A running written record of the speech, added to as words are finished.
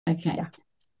Okay.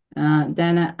 Yeah.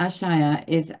 Dana Alshaer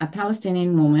is a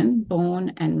Palestinian woman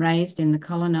born and raised in the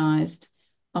colonised,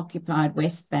 occupied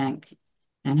West Bank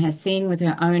and has seen with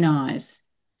her own eyes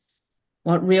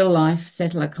what real-life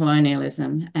settler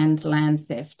colonialism and land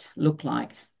theft look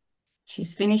like.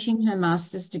 She's finishing her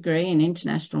master's degree in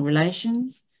international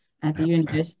relations at the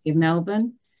University of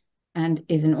Melbourne and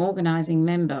is an organising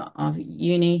member of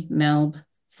Unimelb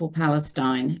for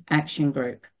Palestine Action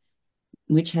Group,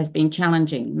 which has been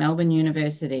challenging Melbourne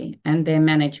University and their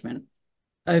management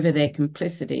over their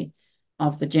complicity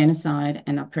of the genocide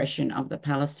and oppression of the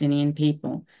Palestinian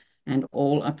people and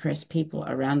all oppressed people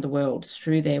around the world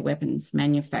through their weapons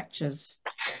manufacturers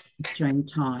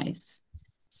ties.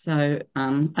 So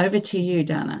over to you,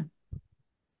 Dana.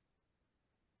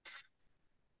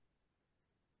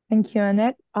 Thank you,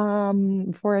 Annette.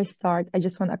 Before I start, I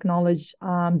just want to acknowledge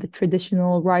the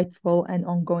traditional, rightful, and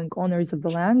ongoing owners of the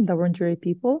land, the Wurundjeri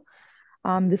people.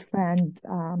 This land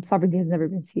sovereignty has never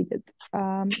been ceded.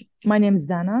 My name is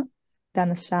Dana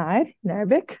Alshaer in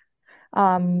Arabic.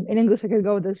 In English, I could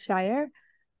go with Alshaer.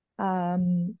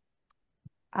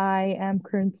 I am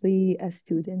currently a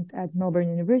student at Melbourne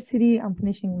University. I'm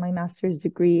finishing my master's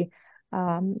degree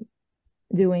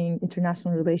doing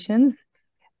international relations,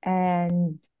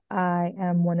 and I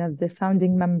am one of the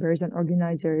founding members and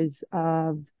organizers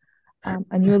of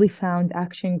a newly found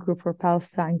action group for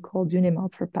Palestine called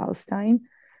Unimelb for Palestine.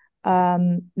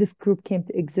 This group came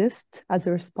to exist as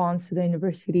a response to the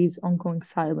university's ongoing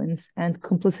silence and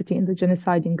complicity in the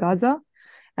genocide in Gaza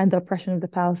and the oppression of the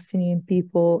Palestinian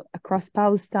people across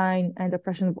Palestine and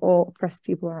oppression of all oppressed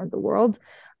people around the world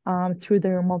through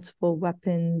their multiple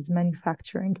weapons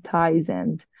manufacturing ties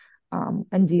and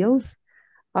deals.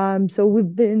 So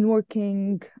we've been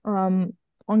working on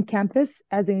campus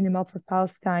as a Unimelb for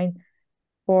Palestine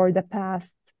for the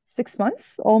past 6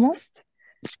 months almost.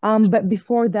 But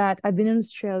before that, I've been in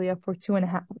Australia for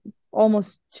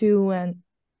almost 2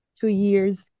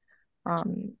 years.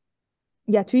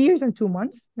 2 years and 2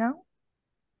 months now.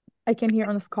 I came here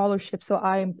on a scholarship, so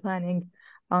I am planning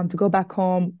to go back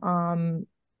home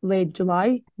late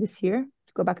July this year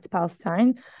to go back to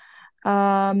Palestine.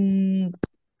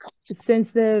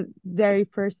 Since the very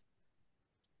first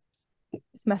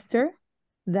semester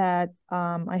that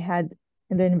I had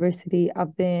in the university,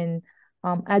 I've been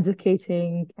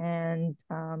advocating and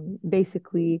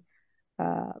basically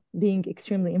being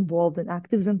extremely involved in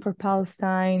activism for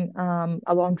Palestine,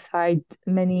 alongside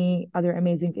many other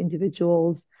amazing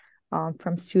individuals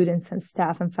from students and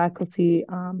staff and faculty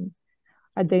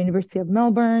at the University of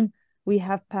Melbourne. We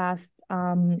have passed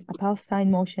a Palestine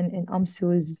motion in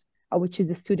AMSU's, which is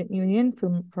the student union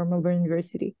for Melbourne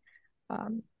University.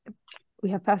 We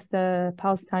have passed a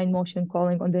Palestine motion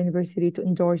calling on the university to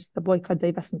endorse the boycott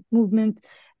divestment movement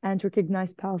and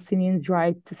recognize Palestinians'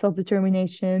 right to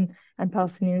self-determination and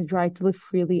Palestinians' right to live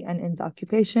freely and end the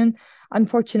occupation.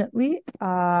 Unfortunately,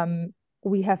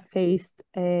 we have faced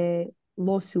a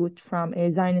lawsuit from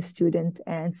a Zionist student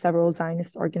and several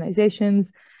Zionist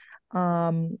organizations.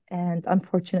 And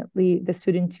unfortunately, the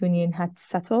student union had to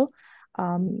settle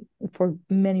for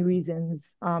many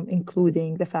reasons,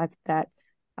 including the fact that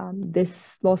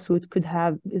this lawsuit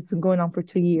is going on for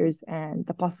 2 years, and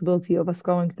the possibility of us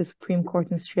going to the Supreme Court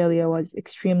in Australia was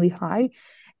extremely high.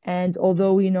 And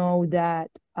although we know that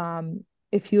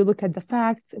if you look at the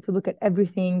facts, if you look at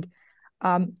everything,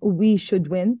 we should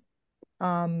win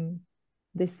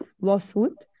this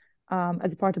lawsuit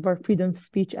as a part of our freedom of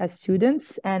speech as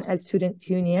students and as student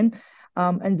union.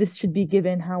 And this should be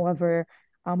given. However,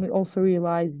 we also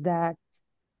realize that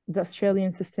the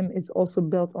Australian system is also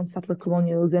built on settler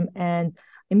colonialism and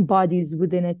embodies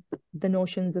within it the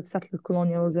notions of settler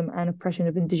colonialism and oppression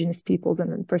of Indigenous peoples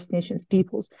and First Nations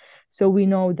peoples. So we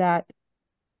know that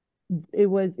it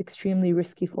was extremely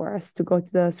risky for us to go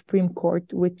to the Supreme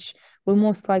Court, which will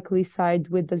most likely side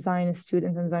with the Zionist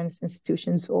students and Zionist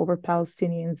institutions over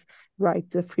Palestinians' right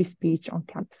to free speech on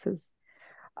campuses.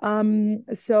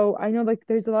 So I know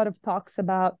there's a lot of talks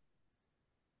about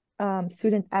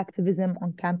student activism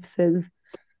on campuses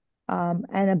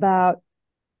and about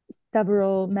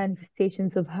several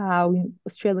manifestations of how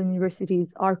Australian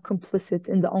universities are complicit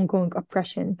in the ongoing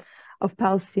oppression of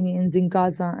Palestinians in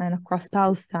Gaza and across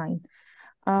Palestine.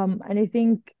 And I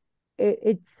think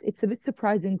it's a bit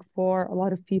surprising for a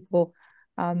lot of people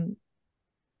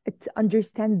to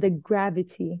understand the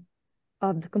gravity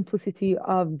of the complicity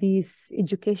of these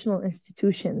educational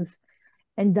institutions.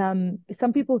 And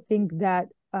some people think that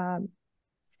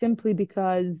simply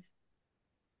because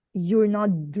you're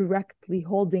not directly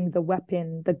holding the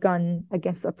weapon, the gun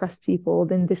against oppressed people,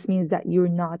 then this means that you're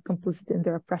not complicit in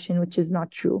their oppression, which is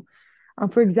not true.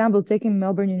 For example, taking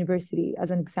Melbourne University as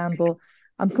an example,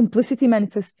 complicity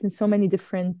manifests in so many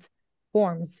different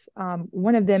forms.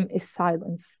 One of them is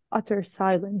silence, utter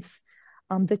silence,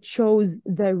 that shows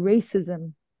the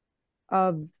racism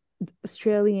of the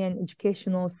Australian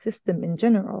educational system in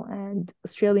general and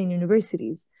Australian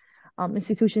universities.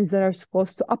 Institutions that are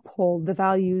supposed to uphold the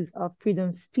values of freedom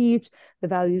of speech, the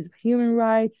values of human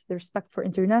rights, the respect for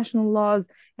international laws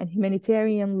and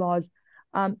humanitarian laws.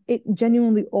 It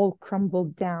genuinely all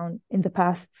crumbled down in the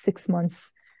past 6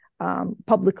 months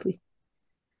publicly.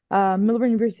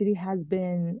 Melbourne University has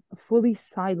been fully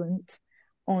silent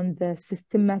on the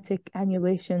systematic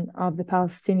annihilation of the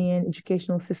Palestinian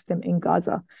educational system in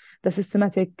Gaza, the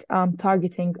systematic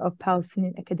targeting of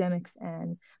Palestinian academics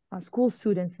and school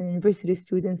students and university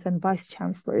students and vice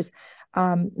chancellors,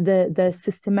 the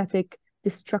systematic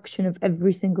destruction of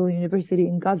every single university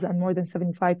in Gaza and more than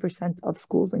 75% of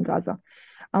schools in Gaza.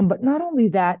 But not only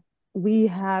that,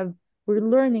 we're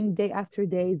learning day after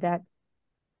day that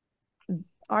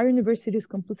our university's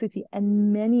complicity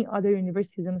and many other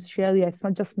universities in Australia, it's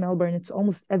not just Melbourne, it's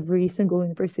almost every single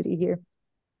university here,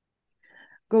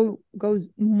 goes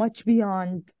much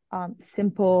beyond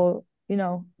simple,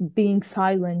 being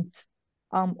silent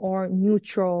or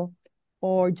neutral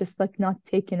or just like not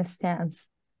taking a stance.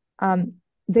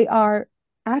 They are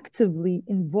actively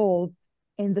involved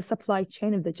in the supply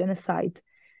chain of the genocide.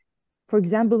 For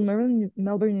example,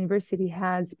 Melbourne University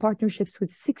has partnerships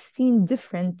with 16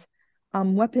 different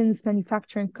weapons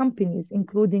manufacturing companies,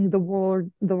 including the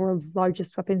world's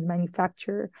largest weapons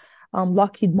manufacturer,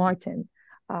 Lockheed Martin.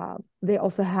 They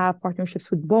also have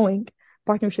partnerships with Boeing,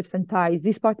 partnerships and ties.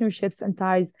 These partnerships and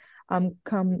ties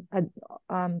comes at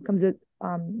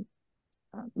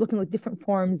looking like different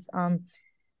forms,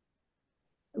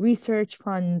 research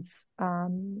funds,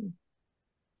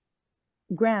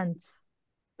 grants,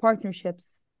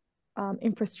 partnerships,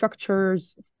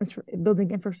 infrastructures,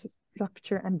 building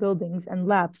infrastructure and buildings and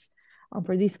labs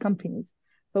for these companies.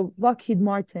 So Lockheed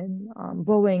Martin,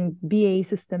 Boeing, BAE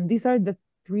System, these are the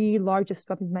three largest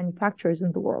weapons manufacturers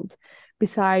in the world,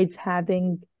 besides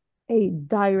having a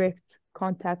direct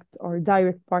contact or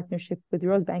direct partnership with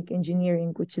Rosebank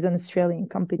Engineering, which is an Australian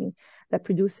company that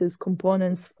produces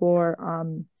components for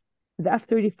the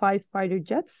F-35 fighter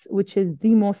jets, which is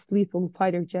the most lethal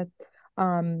fighter jet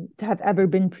to have ever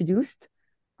been produced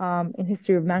in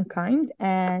history of mankind.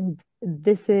 And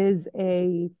this is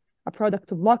a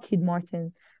product of Lockheed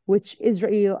Martin, which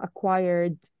Israel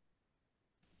acquired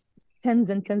tens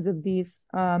and tens of these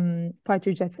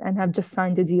fighter jets and have just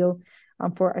signed a deal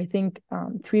for, I think,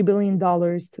 $3 billion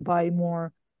to buy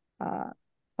more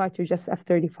fighter jets,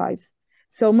 F-35s.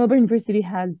 So Melbourne University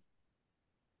has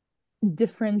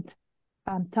different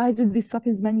ties with these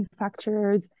weapons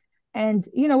manufacturers. And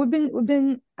we've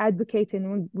been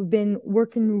advocating, we've been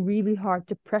working really hard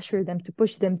to pressure them, to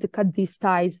push them to cut these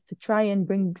ties, to try and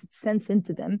bring sense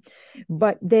into them,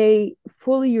 but they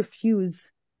fully refuse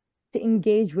to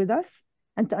engage with us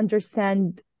and to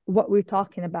understand what we're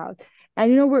talking about.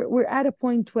 And we're at a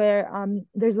point where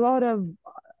there's a lot of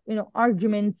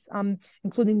arguments,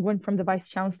 including one from the vice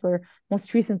chancellor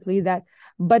most recently,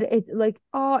 but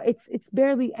it's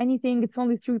barely anything. It's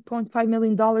only $3.5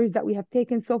 million that we have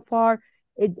taken so far.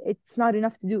 It's not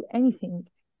enough to do anything.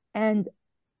 And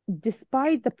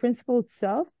despite the principle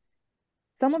itself,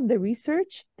 some of the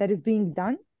research that is being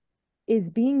done is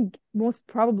being most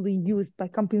probably used by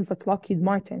companies like Lockheed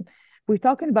Martin. We're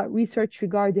talking about research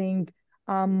regarding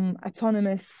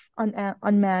autonomous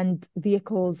unmanned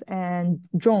vehicles and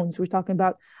drones. We're talking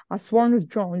about a swarm of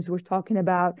drones. We're talking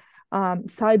about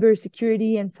cyber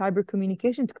security and cyber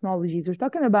communication technologies. We're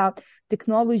talking about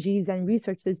technologies and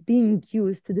research that's being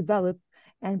used to develop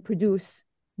and produce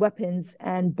weapons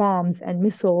and bombs and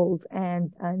missiles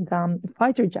and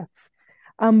fighter jets.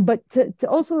 But to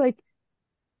also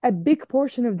a big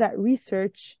portion of that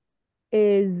research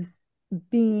is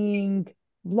being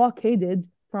blockaded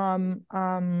from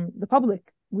the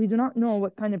public. We do not know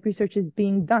what kind of research is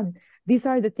being done. These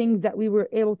are the things that we were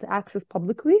able to access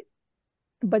publicly,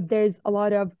 but there's a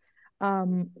lot of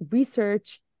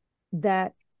research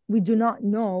that we do not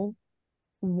know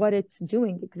what it's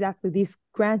doing exactly. These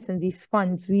grants and these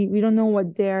funds, we don't know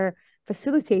what they're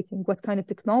facilitating, what kind of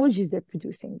technologies they're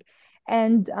producing.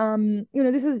 And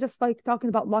this is just like talking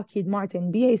about Lockheed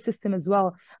Martin, BAE System as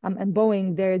well, and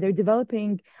Boeing. They're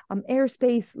developing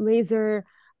aerospace, laser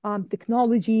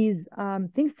technologies,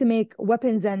 things to make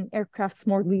weapons and aircrafts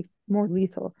more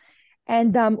lethal.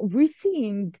 And we're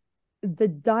seeing the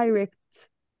direct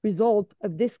result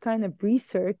of this kind of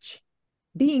research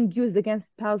being used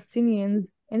against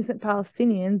innocent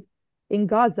Palestinians in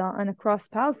Gaza and across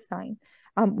Palestine.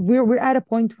 We're at a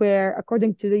point where,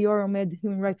 according to the Euromed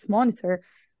Human Rights Monitor,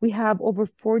 we have over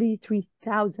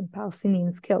 43,000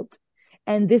 Palestinians killed.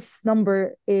 And this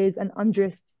number is an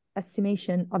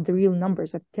underestimation of the real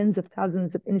numbers of tens of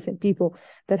thousands of innocent people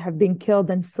that have been killed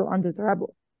and still under the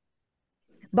rubble.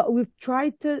 But we've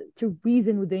tried to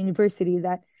reason with the university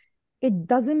that it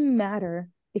doesn't matter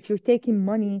if you're taking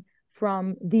money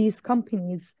from these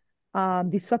companies,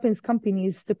 these weapons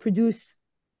companies, to produce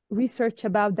research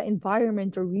about the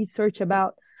environment or research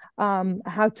about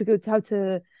how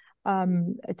to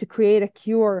create a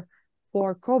cure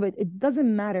for COVID. It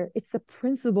doesn't matter. It's the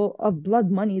principle of blood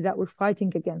money that we're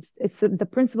fighting against. It's the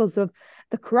principles of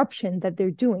the corruption that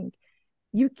they're doing.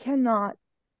 You cannot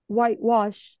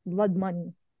whitewash blood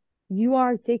money. You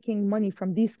are taking money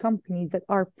from these companies that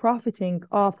are profiting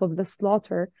off of the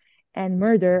slaughter and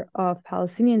murder of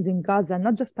Palestinians in Gaza,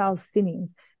 not just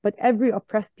Palestinians, but every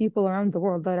oppressed people around the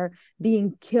world that are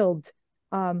being killed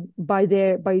by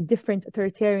different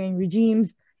authoritarian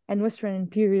regimes and Western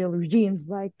imperial regimes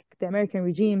like the American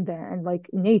regime and like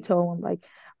NATO and like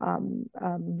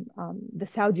the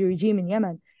Saudi regime in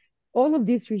Yemen. All of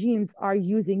these regimes are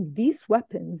using these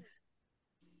weapons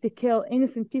to kill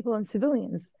innocent people and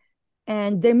civilians.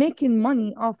 And they're making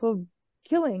money off of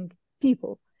killing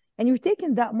people. And you're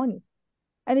taking that money.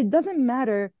 And it doesn't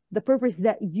matter the purpose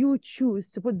that you choose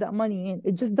to put that money in.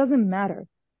 It just doesn't matter.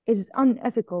 It is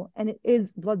unethical and it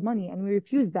is blood money, and we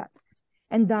refuse that.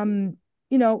 And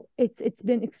it's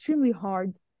been extremely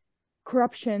hard.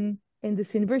 Corruption in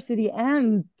this university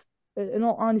and in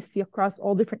all honesty across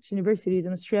all different universities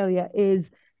in Australia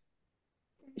is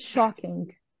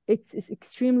shocking. It's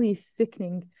extremely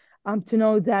sickening to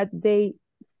know that they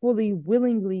fully,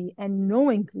 willingly, and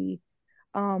knowingly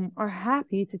are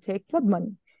happy to take blood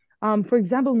money. For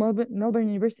example, Melbourne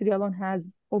University alone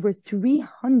has over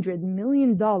 $300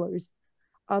 million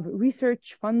of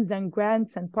research funds and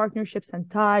grants and partnerships and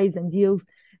ties and deals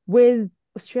with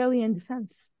Australian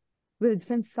Defence, with the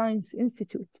Defence Science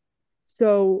Institute.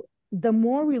 So the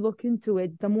more we look into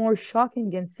it, the more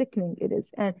shocking and sickening it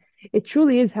is. And it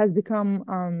truly has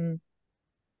become,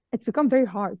 it's become very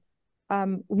hard.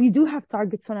 We do have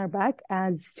targets on our back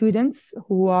as students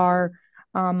who are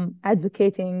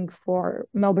advocating for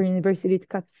Melbourne University to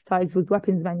cut ties with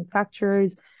weapons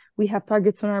manufacturers. We have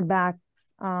targets on our backs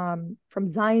from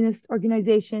Zionist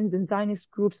organizations and Zionist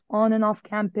groups on and off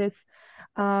campus.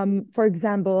 For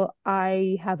example,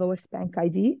 I have a West Bank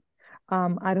ID.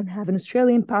 I don't have an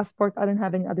Australian passport. I don't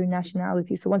have any other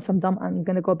nationality. So once I'm done, I'm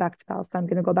going to go back to Palestine. I'm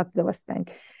going to go back to the West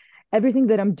Bank. Everything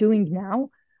that I'm doing now,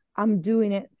 I'm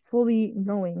doing it fully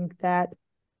knowing that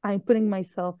I'm putting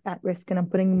myself at risk and I'm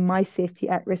putting my safety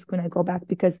at risk when I go back,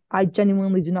 because I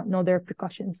genuinely do not know the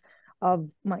repercussions of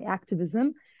my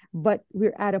activism. But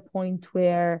we're at a point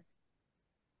where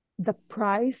the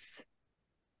price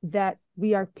that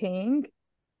we are paying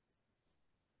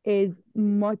is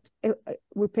much,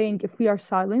 we're paying if we are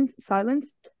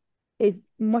silenced is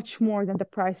much more than the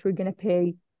price we're going to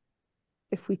pay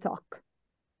if we talk.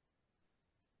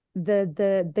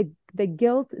 The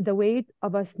guilt, the weight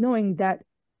of us knowing that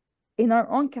in our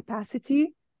own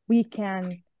capacity, we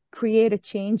can create a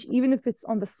change, even if it's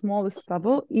on the smallest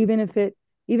level, even if it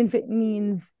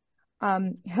means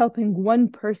helping one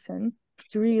person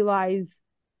to realize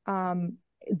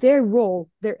their role,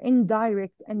 their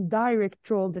indirect and direct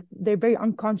role that they're very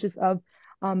unconscious of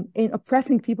in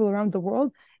oppressing people around the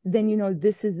world, then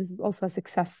this is also a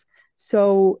success.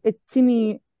 So to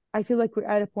me, I feel like we're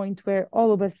at a point where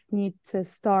all of us need to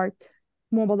start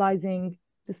mobilizing,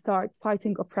 to start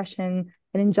fighting oppression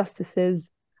and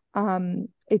injustices.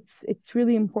 It's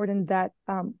really important that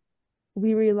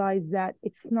we realize that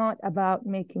it's not about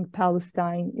making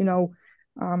Palestine,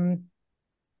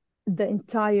 the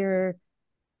entire,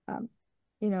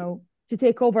 to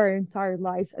take over our entire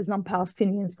lives as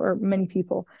non-Palestinians for many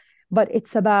people, but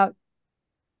it's about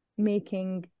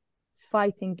making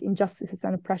fighting injustices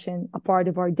and oppression a part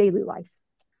of our daily life.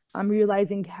 I'm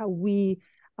realizing how we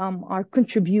are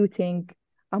contributing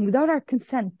without our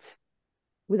consent,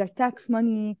 with our tax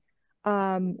money,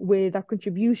 with our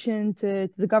contribution to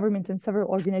the government and several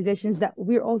organizations, that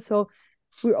we're also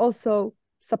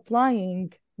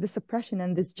supplying this oppression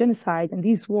and this genocide and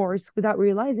these wars without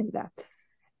realizing that.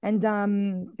 And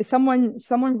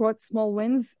someone wrote small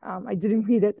wins. I didn't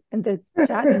read it in the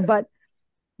chat, but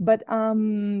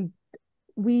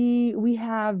we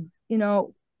have,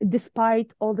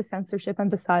 despite all the censorship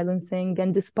and the silencing,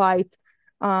 and despite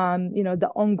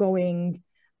the ongoing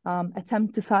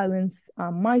attempt to silence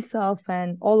myself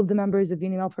and all of the members of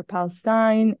Unimelb for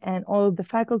Palestine and all of the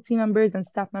faculty members and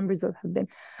staff members that have been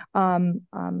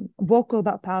vocal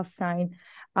about Palestine,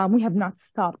 we have not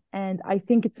stopped. And I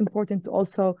think it's important to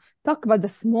also talk about the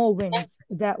small wins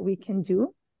that we can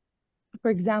do.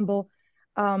 For example,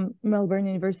 Melbourne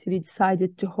University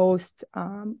decided to host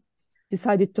Boeing.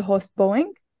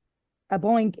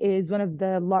 Boeing is one of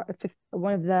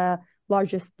the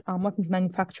largest weapons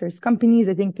manufacturers companies.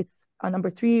 I think it's number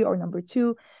 3 or number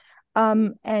 2.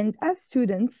 And as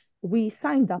students, we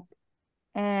signed up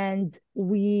and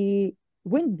we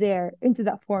went there into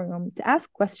that forum to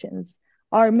ask questions.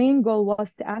 Our main goal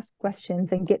was to ask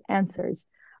questions and get answers.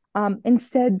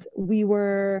 Instead, we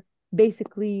were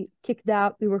basically kicked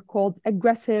out. We were called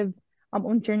aggressive on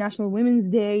International Women's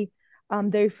Day.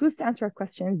 They refused to answer our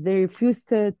questions. They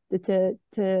refused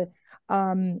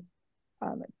um,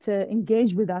 to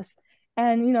engage with us.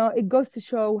 And, it goes to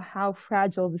show how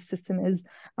fragile the system is.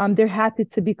 They're happy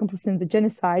to be complicit in the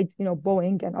genocide,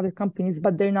 Boeing and other companies,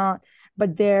 but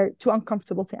they're too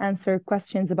uncomfortable to answer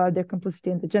questions about their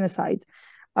complicity in the genocide.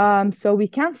 So we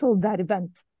canceled that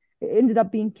event. It ended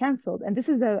up being canceled. And this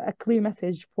is a clear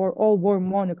message for all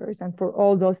warmongers and for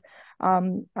all those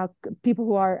people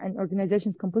who are and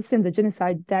organizations complicit in the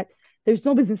genocide that there's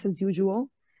no business as usual.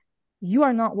 You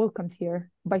are not welcomed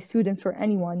here by students or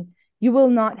anyone. You will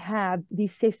not have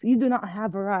you do not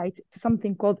have a right to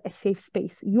something called a safe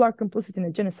space. You are complicit in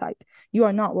a genocide. You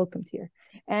are not welcomed here.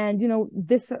 And,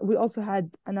 we also had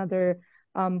another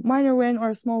minor win or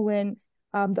a small win.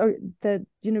 The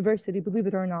university, believe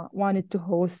it or not, wanted to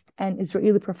host an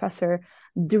Israeli professor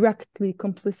directly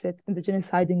complicit in the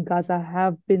genocide in Gaza,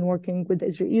 have been working with the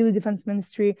Israeli Defense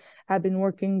Ministry, have been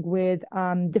working with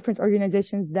different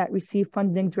organizations that receive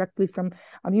funding directly from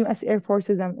U.S. Air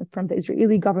Forces and from the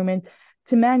Israeli government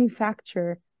to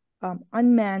manufacture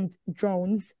unmanned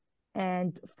drones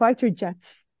and fighter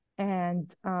jets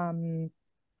and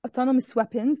autonomous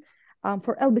weapons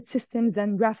for Elbit Systems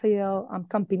and Rafael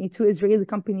company, 2 Israeli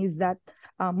companies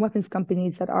weapons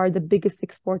companies that are the biggest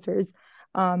exporters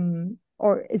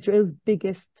or Israel's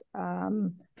biggest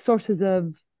sources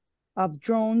of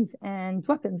drones and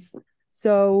weapons.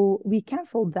 So we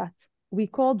canceled that. We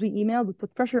called, we emailed, we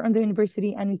put pressure on the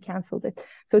university, and we canceled it.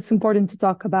 So it's important to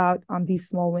talk about these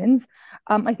small wins.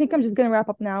 I think I'm just going to wrap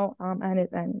up now, and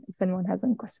if anyone has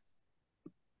any questions.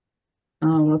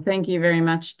 Oh, well, thank you very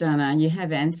much, Dana. You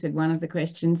have answered one of the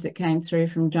questions that came through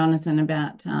from Jonathan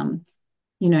about,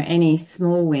 any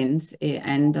small wins,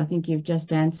 and I think you've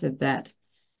just answered that.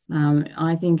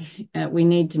 I think we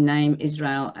need to name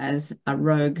Israel as a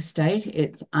rogue state.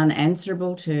 It's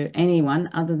unanswerable to anyone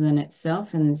other than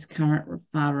itself and this current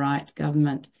far-right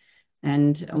government.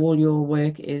 And all your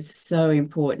work is so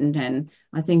important, and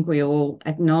I think we all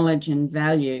acknowledge and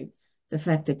value the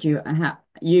fact that you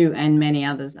and many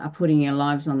others are putting your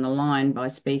lives on the line by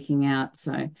speaking out.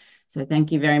 So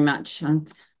thank you very much.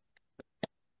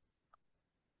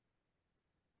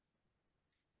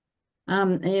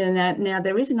 Now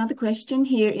there is another question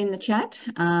here in the chat,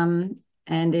 and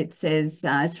it says,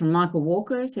 it's from Michael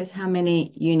Walker. It says, how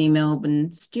many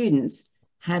Unimelb students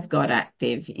have got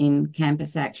active in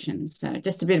campus actions? So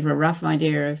just a bit of a rough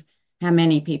idea of how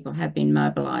many people have been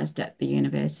mobilised at the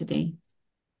university.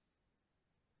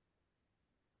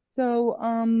 So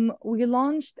we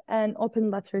launched an open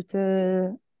letter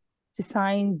to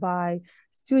sign by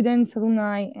students,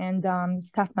 alumni, and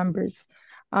staff members.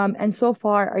 And so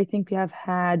far, I think we have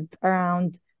had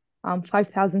around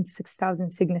 5,000, 6,000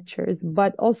 signatures.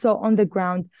 But also on the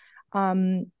ground,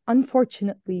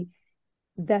 unfortunately,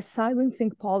 the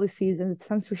silencing policies and the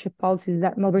censorship policies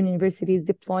that Melbourne University is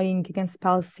deploying against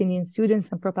Palestinian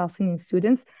students and pro-Palestinian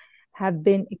students have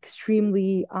been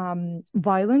extremely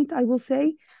violent, I will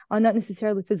say. Not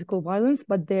necessarily physical violence,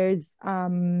 but there's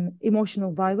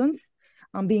emotional violence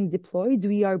being deployed.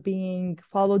 We are being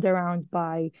followed around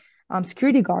by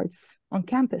security guards on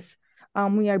campus.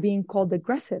 We are being called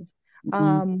aggressive.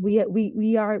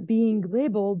 We are being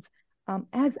labeled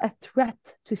as a threat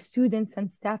to students and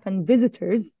staff and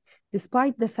visitors,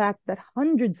 despite the fact that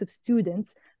hundreds of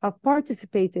students have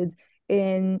participated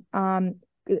in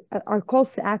our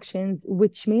calls to actions,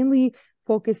 which mainly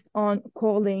focused on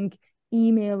calling,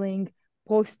 emailing,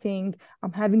 posting,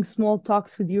 having small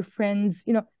talks with your friends.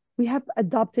 We have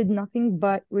adopted nothing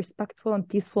but respectful and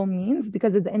peaceful means,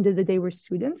 because at the end of the day, we're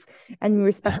students and we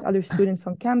respect other students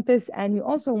on campus. And we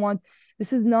also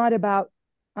this is not about,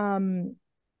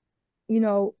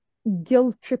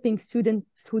 guilt tripping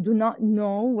students who do not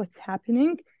know what's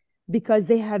happening, because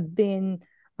they have been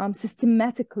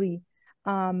systematically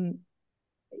been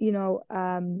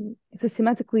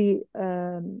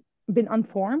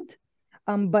unformed.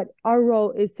 But our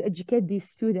role is to educate these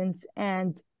students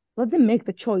and let them make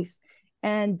the choice.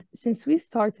 And since we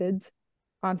started,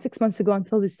 6 months ago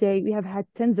until this day, we have had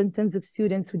tens and tens of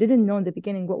students who didn't know in the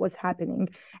beginning what was happening,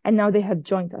 and now they have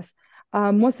joined us.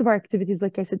 Most of our activities,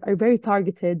 like I said, are very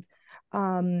targeted.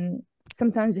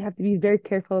 Sometimes you have to be very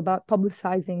careful about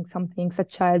publicizing something,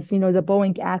 such as, the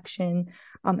Boeing action,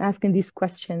 asking these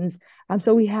questions.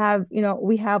 So we have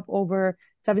over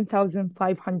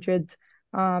 7,500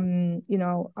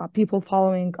 people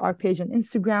following our page on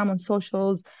Instagram, on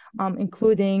socials,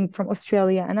 including from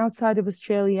Australia and outside of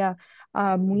Australia.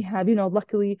 We have,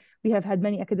 luckily, we have had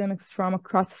many academics from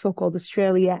across so-called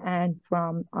Australia and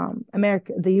from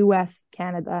America, the US,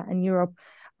 Canada, and Europe,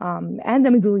 and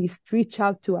the Middle East reach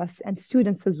out to us, and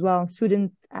students as well,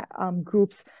 student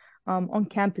groups on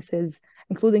campuses,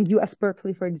 including US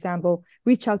Berkeley, for example,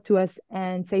 reach out to us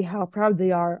and say how proud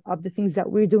they are of the things that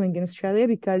we're doing in Australia,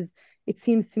 because it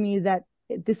seems to me that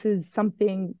this is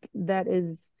something that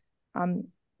is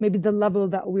maybe the level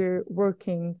that we're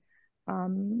working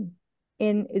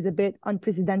in is a bit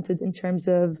unprecedented in terms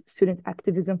of student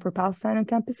activism for Palestine on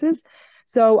campuses.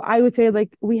 So I would say,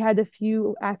 like, we had a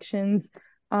few actions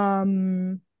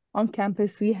on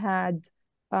campus. We had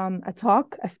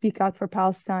a speak out for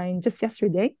Palestine just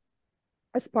yesterday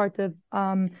as part of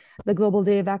the Global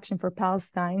Day of Action for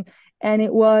Palestine. And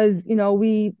it was,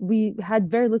 we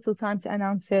had very little time to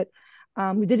announce it.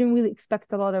 We didn't really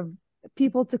expect a lot of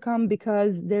people to come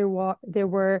because there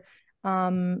were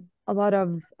a lot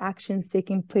of actions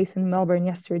taking place in Melbourne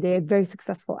yesterday, very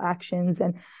successful actions,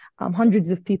 and hundreds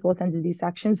of people attended these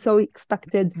actions. So we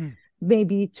expected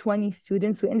maybe 20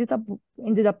 students. We ended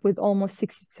up with almost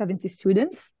 60, 70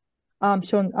 students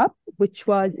showing up, which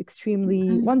was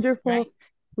extremely wonderful.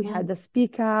 We had the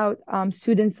speak out.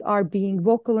 Students are being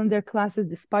vocal in their classes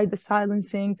despite the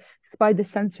silencing, despite the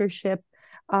censorship.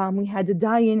 We had a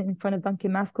die-in in front of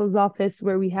Duncan Maskell's office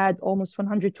where we had almost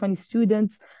 120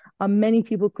 students. Many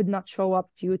people could not show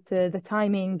up due to the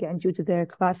timing and due to their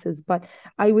classes. But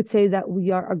I would say that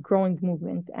we are a growing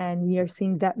movement, and we are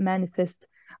seeing that manifest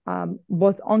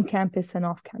both on campus and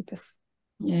off campus.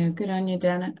 Yeah, good on you,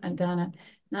 Dana.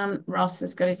 Ross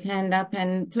has got his hand up,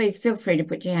 and please feel free to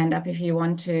put your hand up if you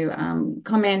want to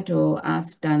comment or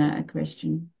ask Dana a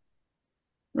question.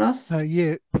 Ross?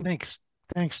 Yeah, thanks,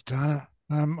 Dana.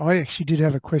 I actually did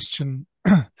have a question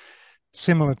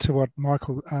similar to what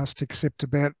Michael asked, except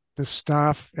about the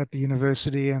staff at the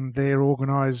university and their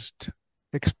organised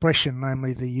expression,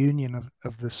 namely the union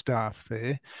of the staff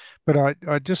there. But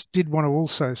I just did want to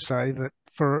also say that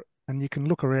and you can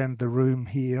look around the room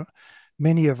here,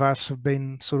 many of us have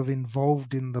been sort of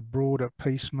involved in the broader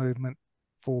peace movement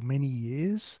for many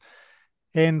years.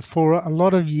 And for a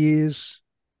lot of years,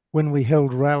 when we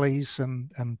held rallies and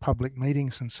public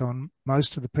meetings and so on,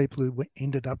 most of the people who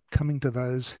ended up coming to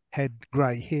those had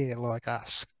grey hair like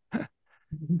us.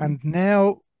 And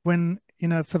now when,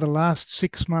 for the last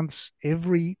 6 months,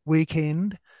 every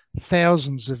weekend,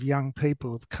 thousands of young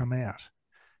people have come out.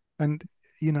 And,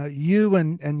 you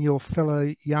and your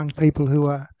fellow young people who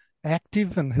are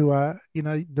active and who are,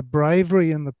 the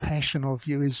bravery and the passion of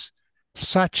you is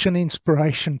such an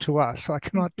inspiration to us. I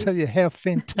cannot tell you how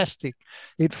fantastic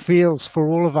it feels for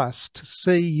all of us to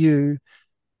see you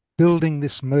building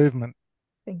this movement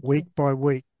week by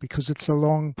week, because it's a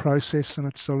long process and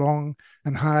it's a long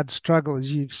and hard struggle,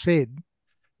 as you've said.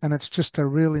 And it's just a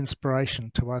real inspiration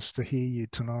to us to hear you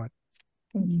tonight.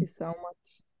 Thank you so much.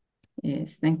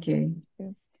 Yes, thank you.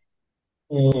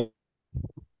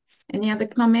 Any other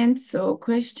comments or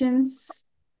questions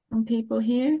from people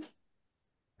here?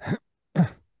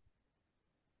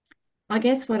 I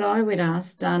guess what I would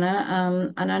ask,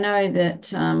 Dana, and I know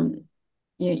that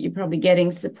you're probably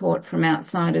getting support from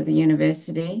outside of the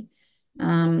university,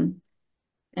 and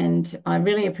I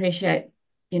really appreciate,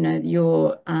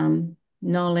 your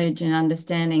knowledge and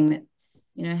understanding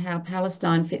that, how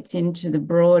Palestine fits into the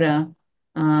broader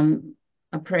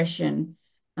oppression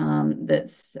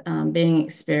that's being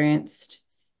experienced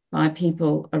by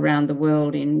people around the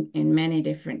world in many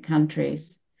different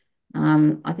countries.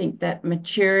 I think that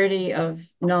maturity of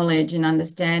knowledge and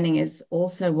understanding is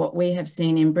also what we have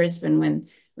seen in Brisbane when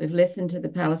we've listened to the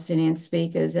Palestinian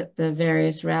speakers at the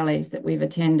various rallies that we've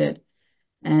attended.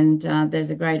 And there's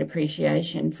a great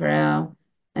appreciation for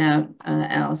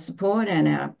our support and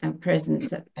our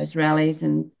presence at those rallies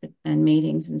and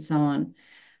meetings and so on.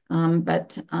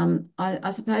 But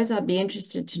I suppose I'd be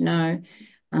interested to know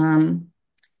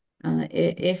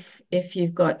if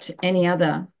you've got any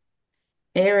other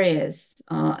areas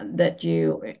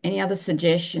any other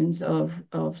suggestions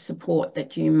of support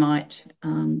that you might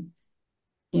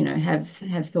have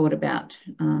thought about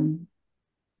in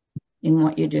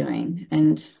what you're doing,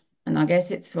 and I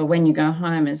guess it's for when you go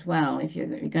home as well. If you're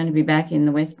going to be back in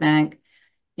the West Bank,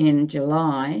 in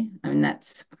July. I mean,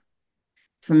 that's,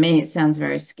 for me, it sounds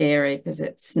very scary because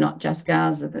it's not just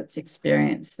Gaza that's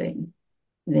experiencing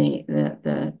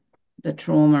the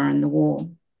trauma and the war.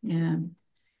 Yeah.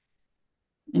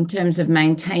 In terms of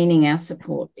maintaining our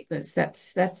support, because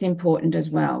that's important as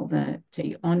well,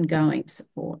 the ongoing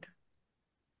support.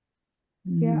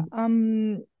 Yeah.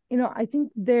 I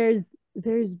think there's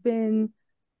been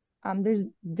there's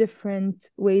different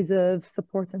ways of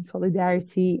support and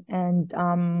solidarity, and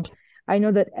I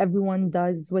know that everyone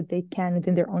does what they can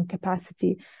within their own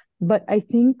capacity, but I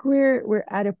think we're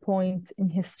at a point in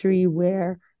history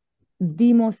where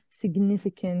the most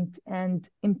significant and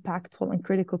impactful and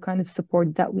critical kind of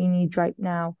support that we need right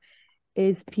now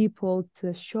is people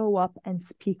to show up and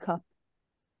speak up.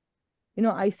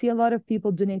 I see a lot of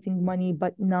people donating money,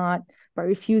 but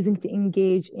refusing to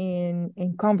engage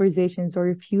in conversations, or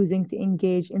refusing to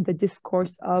engage in the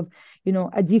discourse of,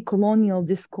 a decolonial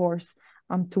discourse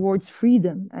towards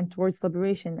freedom and towards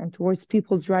liberation and towards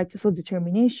people's right to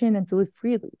self-determination and to live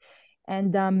freely.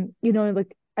 And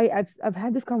like I've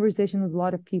had this conversation with a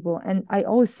lot of people, and I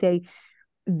always say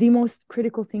the most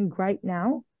critical thing right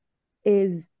now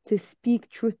is to speak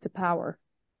truth to power.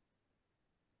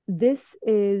 This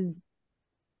is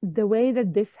the way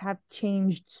that this have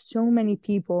changed so many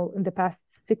people in the past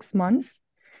 6 months,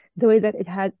 the way that it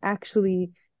had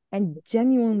actually and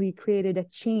genuinely created a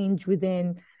change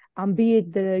within, be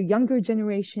it the younger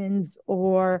generations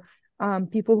or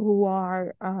people who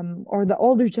are, or the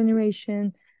older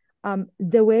generation,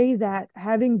 the way that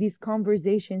having these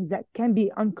conversations that can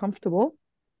be uncomfortable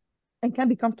and can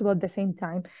be comfortable at the same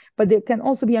time, but they can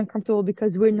also be uncomfortable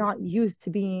because we're not used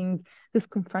to being this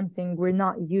confronting. We're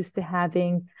not used to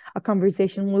having a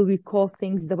conversation where we call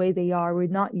things the way they are. We're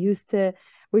not used to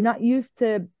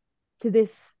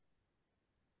this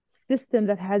system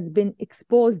that has been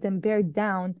exposed and bared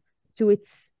down to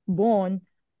its bone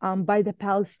by the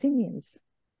Palestinians.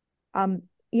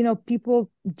 People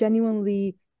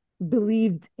genuinely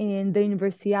believed in the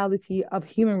universality of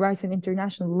human rights and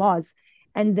international laws.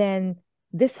 And then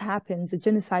this happens, the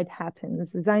genocide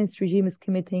happens. The Zionist regime is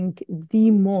committing the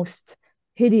most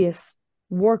hideous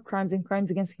war crimes and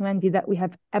crimes against humanity that we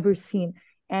have ever seen.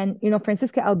 And,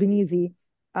 Francisca Albanese,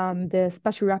 the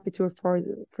special rapporteur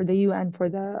for the UN for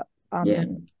the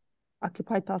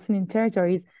occupied Palestinian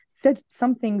territories, said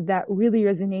something that really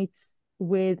resonates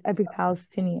with every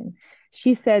Palestinian.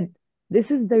 She said,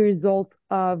 this is the result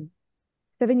of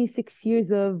 76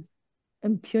 years of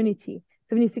impunity,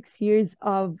 76 years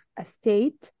of a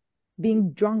state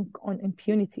being drunk on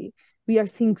impunity. We are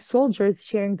seeing soldiers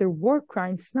sharing their war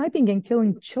crimes, sniping and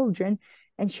killing children,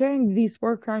 and sharing these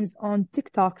war crimes on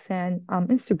TikToks and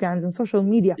Instagrams and social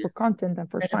media for content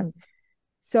and for fun.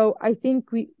 So I think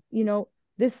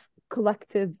this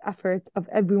collective effort of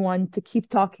everyone to keep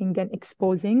talking and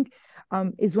exposing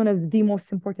is one of the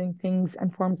most important things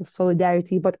and forms of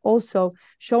solidarity, but also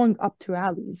showing up to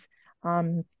rallies.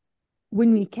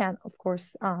 When we can, of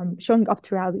course, showing up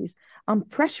to rallies,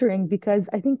 pressuring, because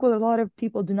I think what a lot of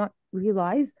people do not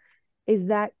realize is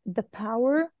that the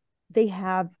power they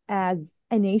have as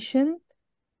a nation,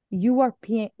 you are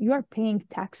paying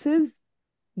taxes,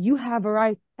 you have a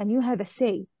right and you have a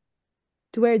say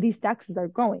to where these taxes are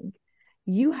going.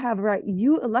 You have a right,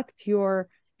 you elect your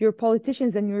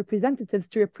politicians and your representatives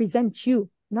to represent you,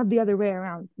 not the other way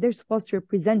around. They're supposed to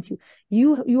represent you.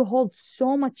 You hold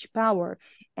so much power,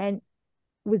 and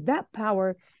with that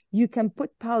power, you can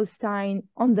put Palestine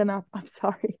on the map. I'm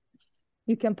sorry.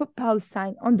 You can put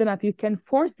Palestine on the map. You can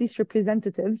force these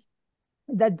representatives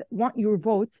that want your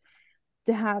votes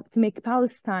to make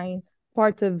Palestine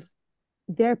part of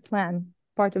their plan,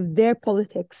 part of their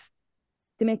politics,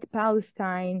 to make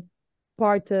Palestine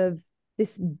part of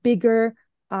this bigger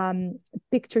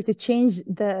picture, to change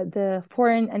the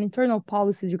foreign and internal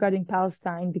policies regarding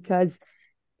Palestine. Because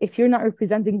if you're not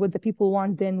representing what the people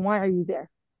want, then why are you there?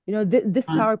 This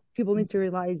power, people need to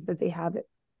realize that they have it.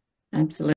 Absolutely.